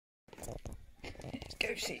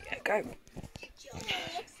Go see her, go.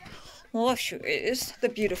 Well, she is the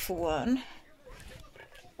beautiful one.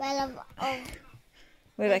 Well,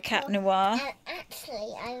 With a cat noir.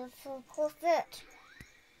 Actually, I have a sore foot.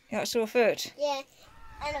 You got a sore foot? Yeah,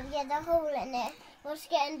 and I've got a hole in it. It's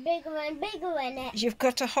getting bigger and bigger in it. You've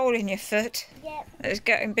got a hole in your foot? Yep. It's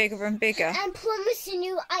getting bigger and bigger. I'm promising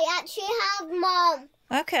you, I actually have, Mum.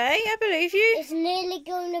 Okay, I believe you. It's nearly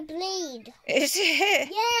going to bleed. Is it?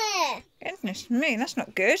 Yeah. Goodness me, that's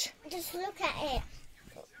not good. Just look at it.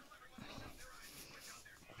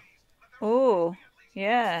 Oh,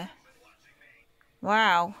 yeah.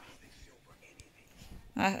 Wow.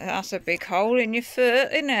 That's a big hole in your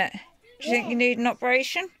foot, isn't it? Do you think you need an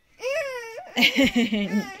operation?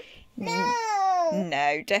 No.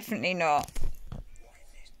 No, definitely not.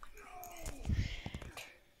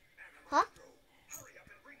 Huh?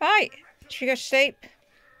 Right, should we go to sleep?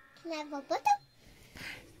 Can I have a butter?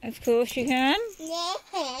 Of course you can. Yeah.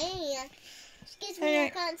 Excuse me, I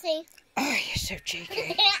can't see. Oh, you're so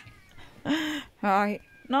cheeky. Right,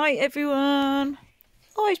 night everyone.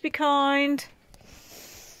 Always be kind.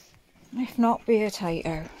 If not, be a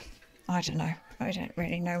tato. I don't know. I don't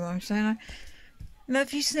really know what I'm saying.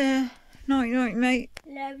 Love you, sir. Night, night, mate.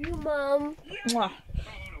 Love you, Mum. Mwah.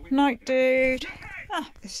 Night, dude. Ah,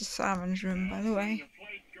 this is Sarren's room, by the way.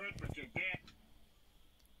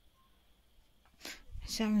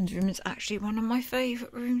 Sarren's room is actually one of my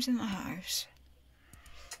favourite rooms in the house.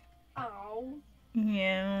 Oh.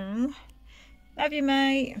 Yeah. Love you,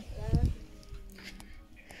 mate.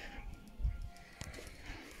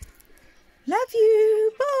 Love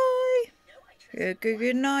you. Bye.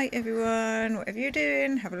 Good night, everyone. Whatever you're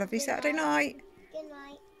doing, have a lovely Saturday night. Good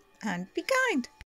night. And be kind.